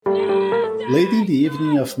Late in the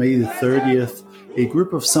evening of May the 30th, a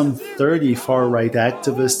group of some 30 far-right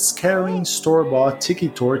activists carrying store-bought tiki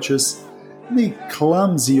torches in a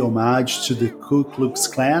clumsy homage to the Ku Klux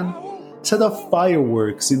Klan set off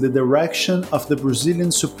fireworks in the direction of the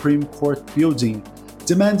Brazilian Supreme Court building,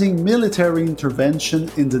 demanding military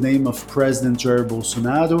intervention in the name of President Jair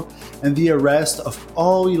Bolsonaro and the arrest of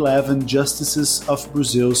all 11 justices of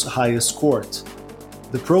Brazil's highest court.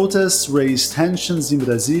 The protests raised tensions in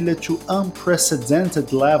Brasilia to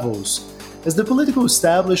unprecedented levels, as the political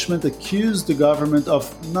establishment accused the government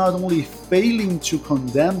of not only failing to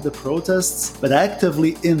condemn the protests, but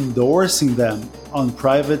actively endorsing them on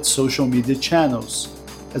private social media channels.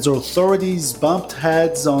 As authorities bumped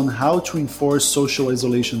heads on how to enforce social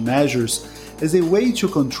isolation measures as a way to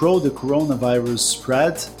control the coronavirus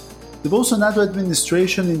spread, the Bolsonaro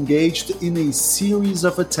administration engaged in a series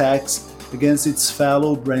of attacks against its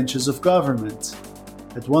fellow branches of government.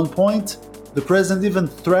 At one point, the president even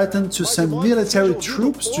threatened to send military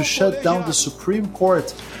troops to shut down the Supreme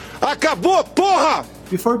Court. Acabou, porra!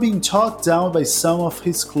 Before being talked down by some of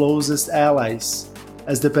his closest allies.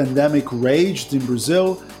 As the pandemic raged in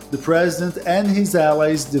Brazil, the president and his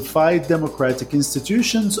allies defied democratic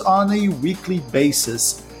institutions on a weekly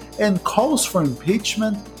basis, and calls for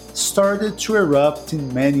impeachment started to erupt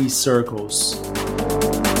in many circles.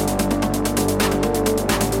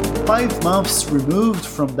 5 months removed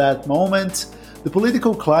from that moment, the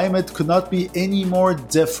political climate could not be any more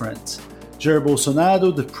different. Jair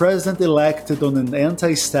Bolsonaro, the president elected on an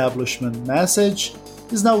anti-establishment message,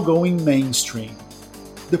 is now going mainstream.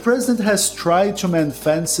 The president has tried to mend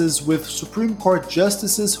fences with Supreme Court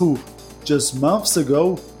justices who, just months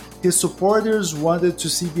ago, his supporters wanted to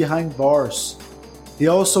see behind bars. He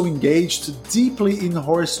also engaged deeply in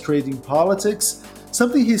horse trading politics,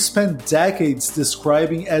 something he spent decades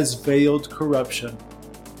describing as veiled corruption.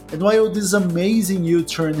 And while this amazing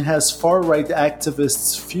U-turn has far-right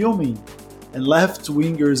activists fuming and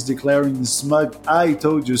left-wingers declaring smug "I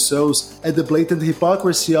told you so's" at the blatant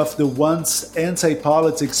hypocrisy of the once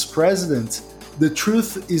anti-politics president, the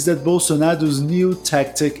truth is that Bolsonaro's new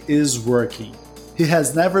tactic is working. He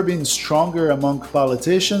has never been stronger among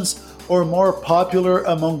politicians or more popular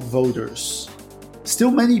among voters.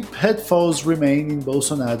 Still, many pitfalls remain in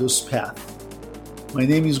Bolsonaro's path. My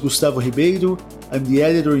name is Gustavo Ribeiro. I'm the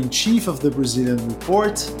editor-in-chief of the Brazilian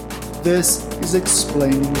Report. This is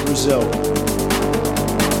Explaining Brazil.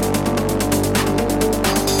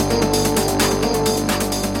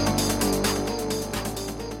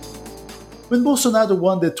 When Bolsonaro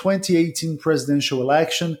won the 2018 presidential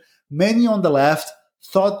election, many on the left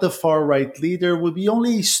thought the far-right leader would be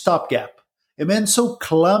only a stopgap, a man so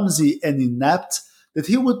clumsy and inept that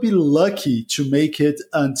he would be lucky to make it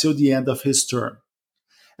until the end of his term.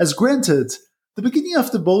 As granted, the beginning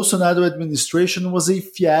of the Bolsonaro administration was a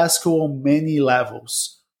fiasco on many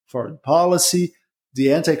levels: foreign policy, the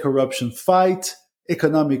anti-corruption fight,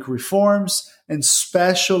 economic reforms, and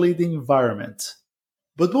especially the environment.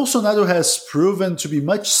 But Bolsonaro has proven to be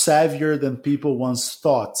much savvier than people once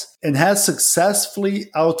thought, and has successfully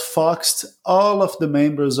outfoxed all of the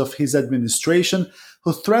members of his administration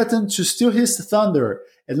who threatened to steal his thunder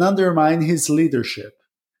and undermine his leadership.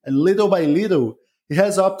 And little by little, he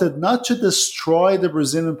has opted not to destroy the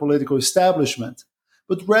Brazilian political establishment,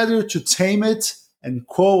 but rather to tame it and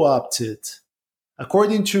co-opt it.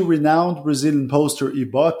 According to renowned Brazilian pollster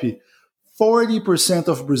Ibope, 40%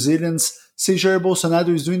 of Brazilians say Jair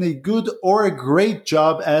Bolsonaro is doing a good or a great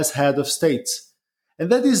job as head of state. And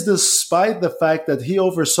that is despite the fact that he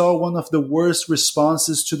oversaw one of the worst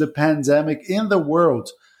responses to the pandemic in the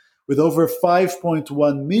world, with over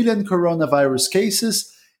 5.1 million coronavirus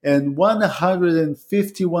cases and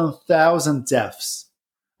 151,000 deaths.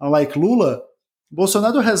 Unlike Lula,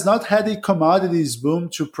 Bolsonaro has not had a commodities boom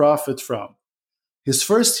to profit from. His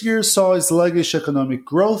first year saw sluggish economic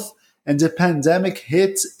growth, and the pandemic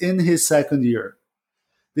hit in his second year.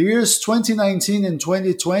 The years 2019 and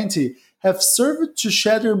 2020 have served to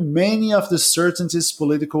shatter many of the certainties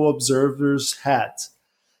political observers had.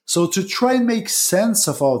 So to try and make sense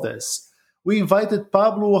of all this, we invited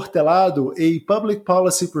Pablo Hortelado, a public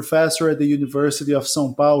policy professor at the University of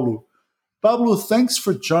São Paulo. Pablo, thanks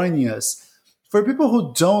for joining us. For people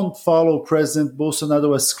who don't follow President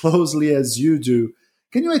Bolsonaro as closely as you do,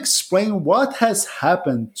 can you explain what has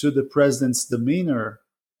happened to the president's demeanor?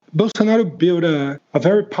 Bolsonaro built a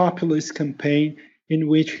very populist campaign in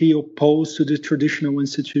which he opposed to the traditional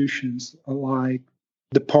institutions like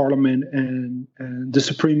the parliament and the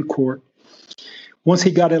Supreme Court. Once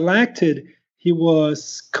he got elected, he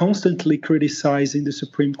was constantly criticizing the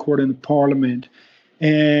Supreme Court and the parliament.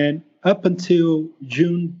 And up until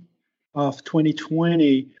June of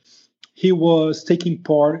 2020, he was taking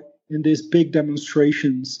part in these big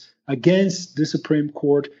demonstrations against the Supreme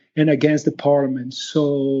Court and against the parliament.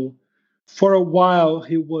 So for a while,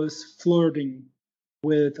 he was flirting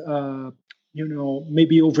with,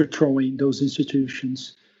 maybe overthrowing those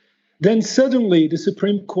institutions. Then suddenly, the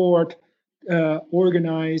Supreme Court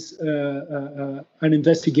organized an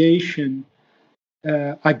investigation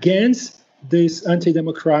against these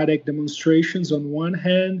anti-democratic demonstrations on one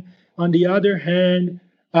hand. On the other hand,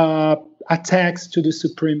 attacks to the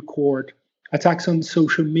Supreme Court, attacks on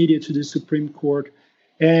social media to the Supreme Court,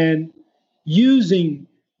 and using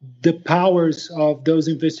the powers of those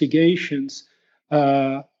investigations,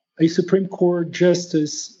 a Supreme Court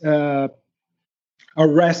justice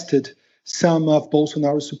arrested some of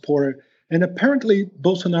Bolsonaro's supporters. And apparently,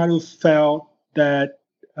 Bolsonaro felt that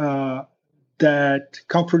that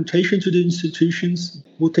confrontation to the institutions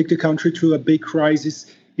will take the country through a big crisis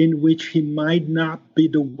in which he might not be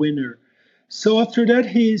the winner. So after that,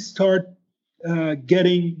 he started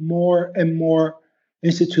getting more and more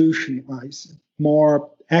institutionalized,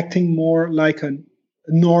 acting more like a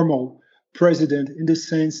normal president, in the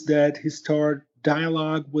sense that he started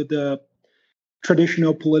dialogue with the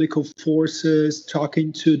traditional political forces,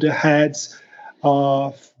 talking to the heads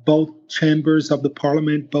of both chambers of the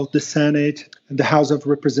parliament, both the Senate and the House of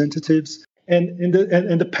Representatives. And in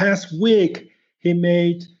the past week, he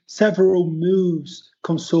made several moves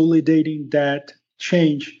consolidating that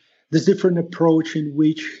change, this different approach in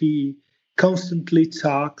which he constantly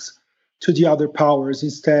talks to the other powers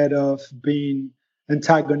instead of being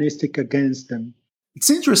antagonistic against them. It's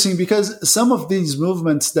interesting because some of these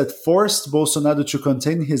movements that forced Bolsonaro to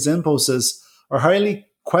contain his impulses are highly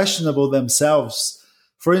questionable themselves.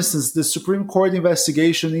 For instance, the Supreme Court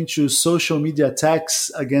investigation into social media attacks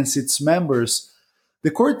against its members.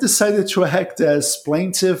 The court decided to act as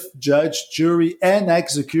plaintiff, judge, jury, and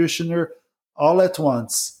executioner all at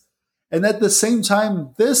once. And at the same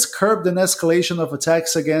time, this curbed an escalation of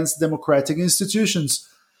attacks against democratic institutions.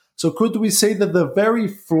 So could we say that the very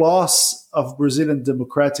flaws of Brazilian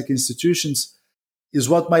democratic institutions is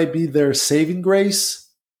what might be their saving grace?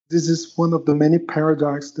 This is one of the many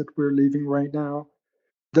paradoxes that we're living right now.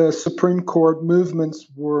 The Supreme Court movements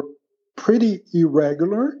were pretty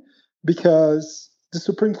irregular because the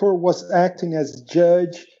Supreme Court was acting as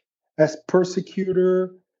judge, as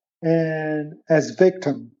persecutor, and as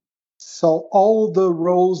victim. So all the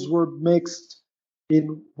roles were mixed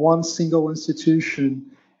in one single institution,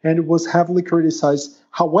 and it was heavily criticized.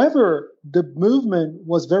 However, the movement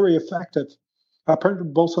was very effective. Apparently,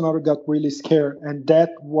 Bolsonaro got really scared, and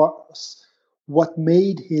that was what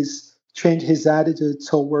made change his attitude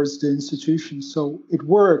towards the institution. So it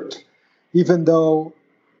worked, even though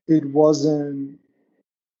it wasn't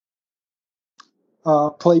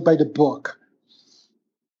played by the book.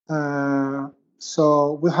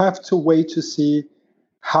 So we'll have to wait to see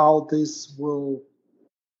how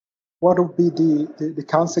what will be the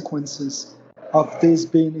consequences of this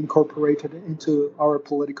being incorporated into our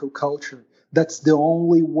political culture. That's the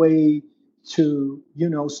only way to,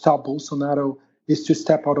 stop Bolsonaro, is to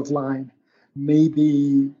step out of line.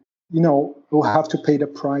 Maybe, we'll have to pay the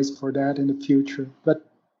price for that in the future, but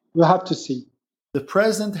we'll have to see. The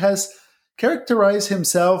president has characterized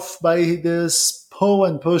himself by this pull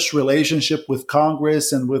and push relationship with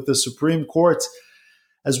Congress and with the Supreme Court.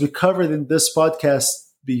 As we covered in this podcast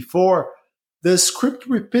before, the script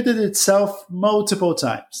repeated itself multiple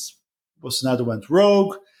times. Bolsonaro went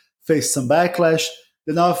rogue, faced some backlash,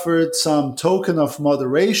 then offered some token of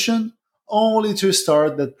moderation, only to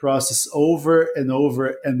start that process over and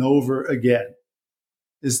over and over again.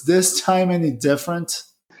 Is this time any different?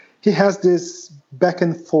 He has this back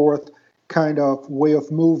and forth kind of way of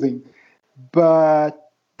moving,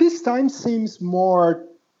 but this time seems more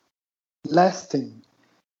lasting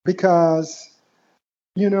because,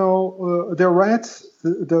 the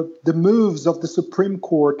moves of the Supreme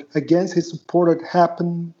Court against his supporter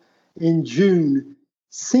happened in June.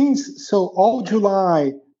 So all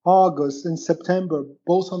July, August, and September,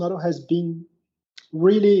 Bolsonaro has been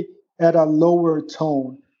really at a lower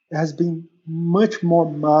tone. It has been much more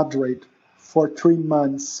moderate for 3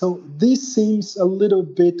 months. So this seems a little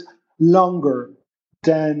bit longer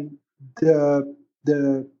than the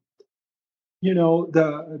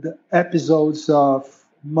episodes of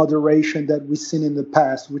moderation that we've seen in the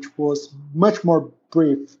past, which was much more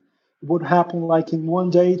brief. It would happen like in 1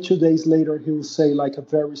 day, 2 days later, he will say like a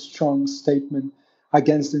very strong statement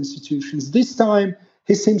against the institutions. This time,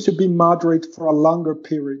 he seems to be moderate for a longer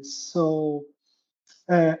period. So,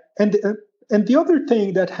 and the other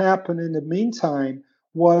thing that happened in the meantime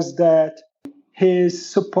was that his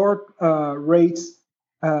support rates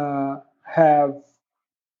have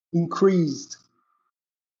increased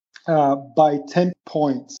by 10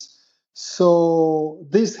 points. So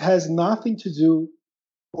this has nothing to do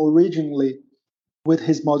originally with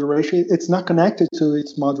his moderation. It's not connected to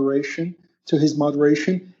its moderation, to his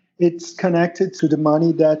moderation. It's connected to the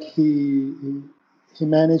money that he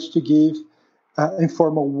managed to give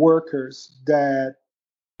informal workers that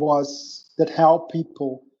help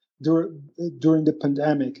people during the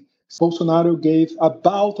pandemic. Bolsonaro gave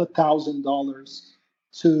about $1,000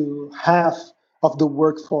 to half of the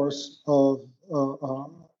workforce of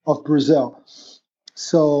Brazil.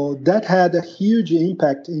 So that had a huge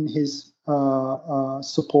impact in his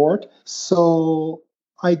support. So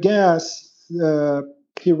I guess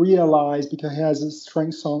he realized, because he has a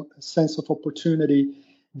strong sense of opportunity,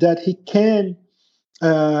 that he can,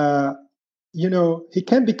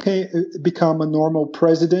 become a normal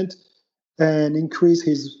president and increase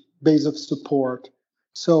his base of support.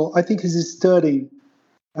 So I think he's studying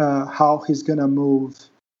how he's gonna move.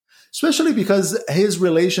 Especially because his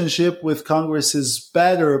relationship with Congress is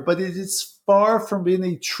better, but it is far from being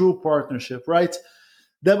a true partnership, right?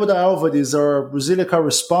 Débora Álvares, our Brazilian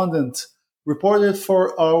correspondent, reported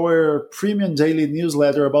for our premium daily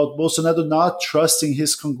newsletter about Bolsonaro not trusting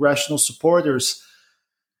his congressional supporters.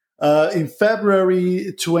 In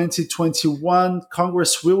February 2021,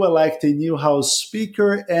 Congress will elect a new House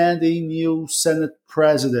Speaker and a new Senate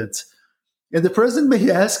President. And the president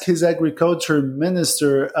may ask his agriculture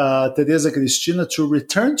minister, Tereza Cristina, to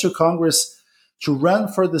return to Congress to run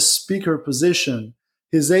for the speaker position.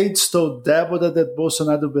 His aides told Débora that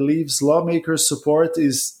Bolsonaro believes lawmakers' support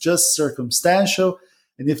is just circumstantial,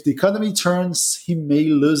 and if the economy turns, he may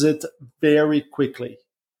lose it very quickly.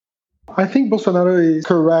 I think Bolsonaro is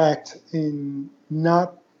correct in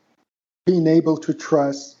not being able to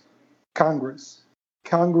trust Congress.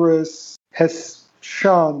 Congress has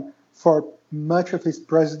shown for much of his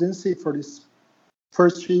presidency, for these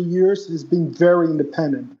first few years, has been very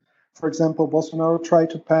independent. For example, Bolsonaro tried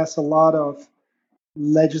to pass a lot of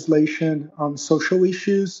legislation on social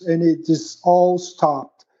issues, and it just all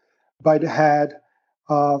stopped by the head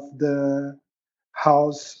of the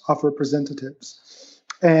House of Representatives.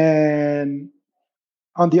 And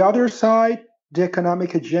on the other side, the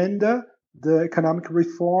economic agenda, the economic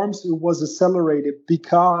reforms, it was accelerated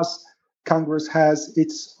because Congress has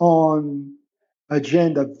its own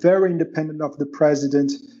agenda, very independent of the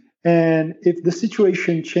president. And if the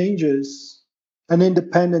situation changes, an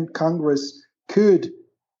independent Congress could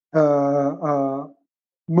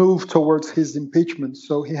move towards his impeachment.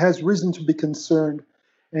 So he has reason to be concerned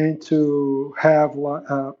and to have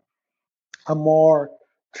a more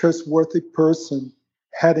trustworthy person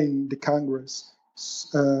heading the Congress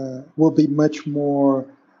will be much more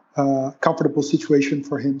comfortable situation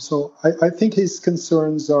for him. So I think his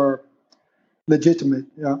concerns are legitimate.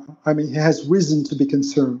 I mean, he has reason to be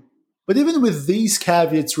concerned. But even with these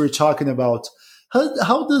caveats we're talking about,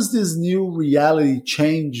 how does this new reality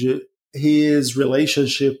change his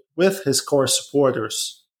relationship with his core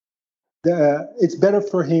supporters? It's better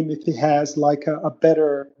for him if he has like a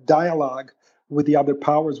better dialogue with the other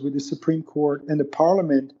powers, with the Supreme Court and the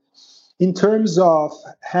Parliament, in terms of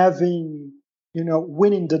having,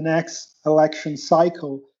 winning the next election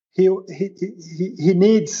cycle. He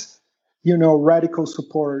needs, radical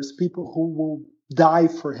supporters, people who will die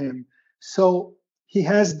for him. So he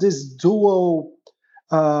has this dual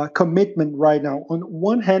commitment right now. On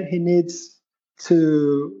one hand, he needs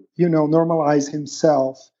to, normalize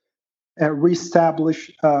himself and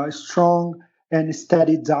reestablish a strong and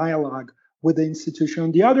steady dialogue with the institution.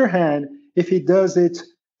 On the other hand, if he does it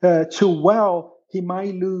too well, he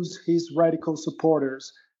might lose his radical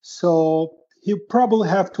supporters. So he'll probably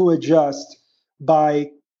have to adjust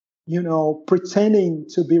by, pretending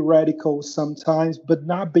to be radical sometimes, but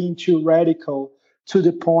not being too radical to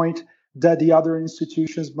the point that the other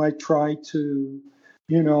institutions might try to,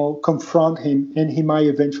 confront him, and he might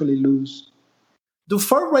eventually lose. Do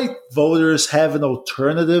far right voters have an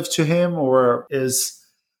alternative to him, or is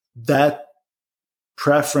that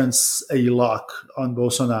preference a lock on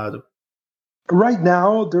Bolsonaro? Right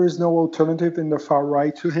now, there is no alternative in the far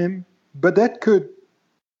right to him, but that could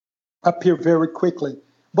appear very quickly.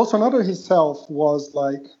 Bolsonaro himself was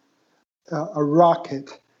like a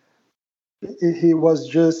rocket. He was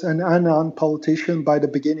just an unknown politician by the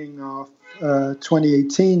beginning of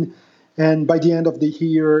 2018, and by the end of the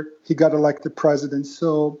year, he got elected president.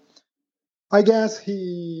 So I guess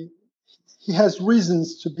he has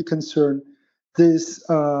reasons to be concerned. This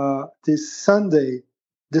Sunday,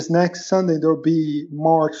 this next Sunday, there will be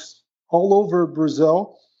marches all over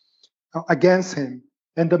Brazil, against him.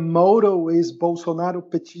 And the motto is Bolsonaro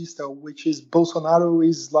Petista, which is Bolsonaro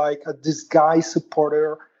is like a disguised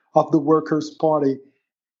supporter of the Workers' Party,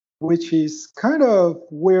 which is kind of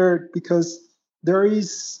weird because there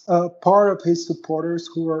is a part of his supporters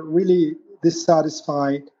who are really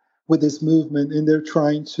dissatisfied with this movement, and they're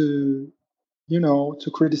trying to,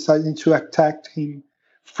 to criticize and to attack him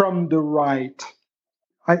from the right.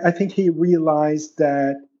 I think he realized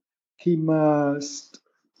that he must,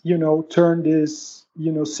 turn this,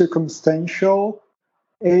 circumstantial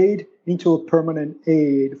aid into a permanent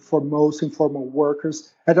aid for most informal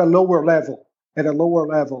workers at a lower level.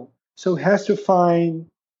 So he has to find,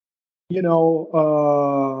 he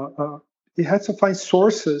has to find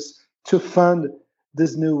sources to fund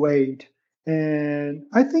this new aid. And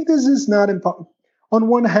I think this is not important. On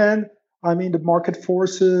one hand, I mean, the market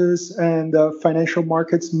forces and the financial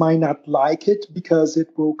markets might not like it because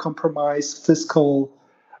it will compromise fiscal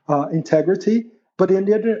integrity. But on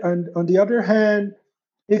the other hand,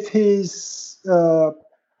 if he's,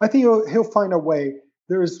 I think he'll find a way.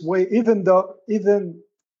 There is way, even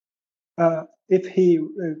if he,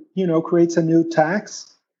 creates a new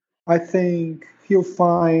tax, I think he'll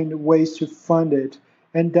find ways to fund it,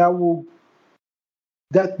 and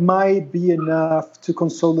that might be enough to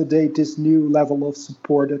consolidate this new level of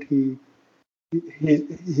support that he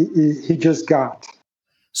just got.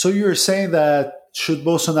 So you're saying that should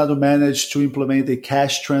Bolsonaro manage to implement a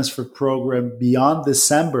cash transfer program beyond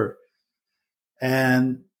December,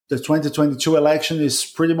 and the 2022 election is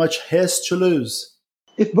pretty much his to lose?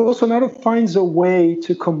 If Bolsonaro finds a way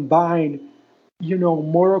to combine,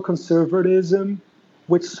 moral conservatism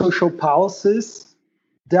with social policies,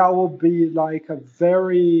 that will be like a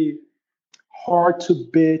very hard to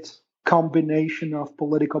beat combination of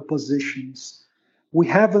political positions. We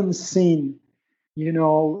haven't seen,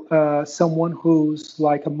 someone who's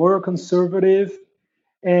like a moral conservative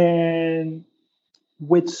and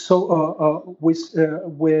with social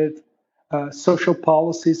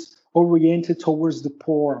policies oriented towards the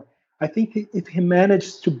poor. I think if he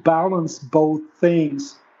manages to balance both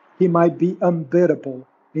things, he might be unbeatable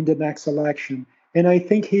in the next election. And I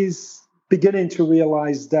think he's beginning to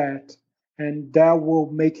realize that, and that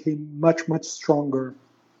will make him much, much stronger.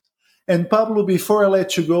 And Pablo, before I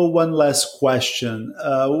let you go, one last question.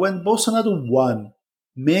 When Bolsonaro won,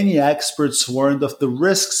 many experts warned of the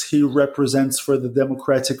risks he represents for the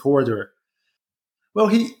democratic order. Well,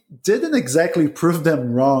 he didn't exactly prove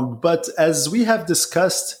them wrong, but as we have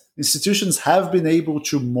discussed, institutions have been able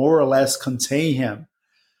to more or less contain him.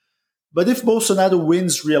 But if Bolsonaro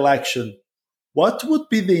wins re-election, what would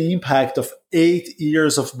be the impact of 8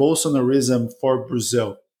 years of Bolsonarism for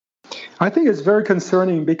Brazil? I think it's very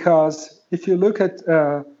concerning because if you look at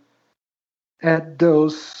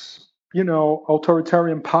those,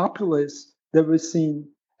 authoritarian populists that we've seen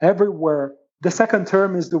everywhere, the second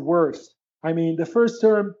term is the worst. I mean, the first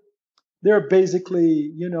term, they're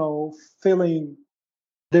basically, filling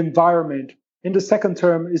the environment. In the second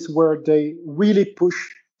term is where they really push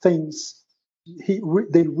things.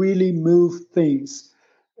 They really move things.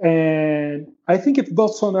 And I think if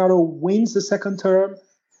Bolsonaro wins the second term,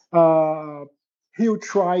 he'll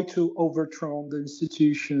try to overthrow the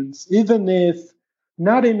institutions, even if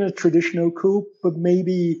not in a traditional coup, but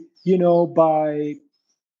maybe,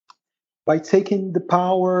 by taking the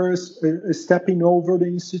powers, stepping over the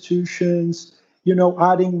institutions,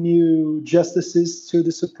 adding new justices to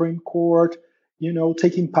the Supreme Court,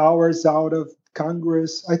 taking powers out of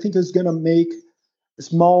Congress. I think it's going to make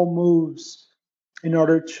small moves in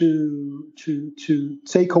order to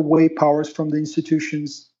take away powers from the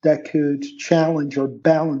institutions that could challenge or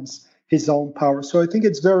balance his own power. So I think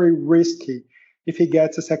it's very risky if he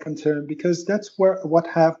gets a second term, because that's what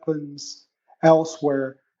happens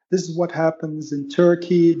elsewhere. This is what happens in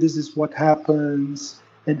Turkey. This is what happens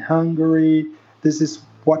in Hungary. This is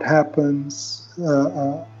what happens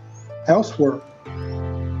elsewhere.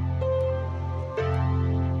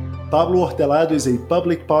 Pablo Hortelado is a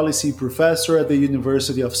public policy professor at the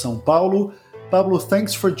University of São Paulo. Pablo,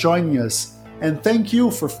 thanks for joining us, and thank you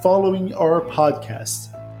for following our podcast.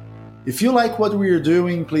 If you like what we are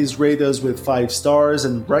doing, please rate us with 5 stars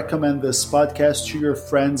and recommend this podcast to your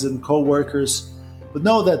friends and coworkers. But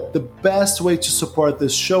know that the best way to support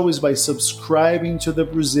this show is by subscribing to the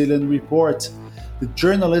Brazilian Report, the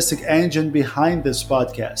journalistic engine behind this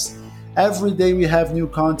podcast. Every day we have new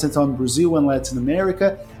content on Brazil and Latin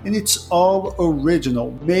America, and it's all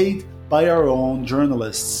original, made by our own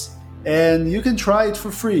journalists. And you can try it for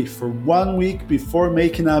free for 1 week before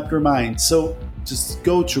making up your mind. So just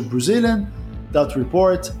go to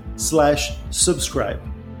Brazilian.report/subscribe.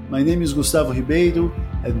 My name is Gustavo Ribeiro.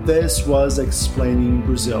 and this was Explaining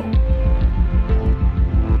Brazil.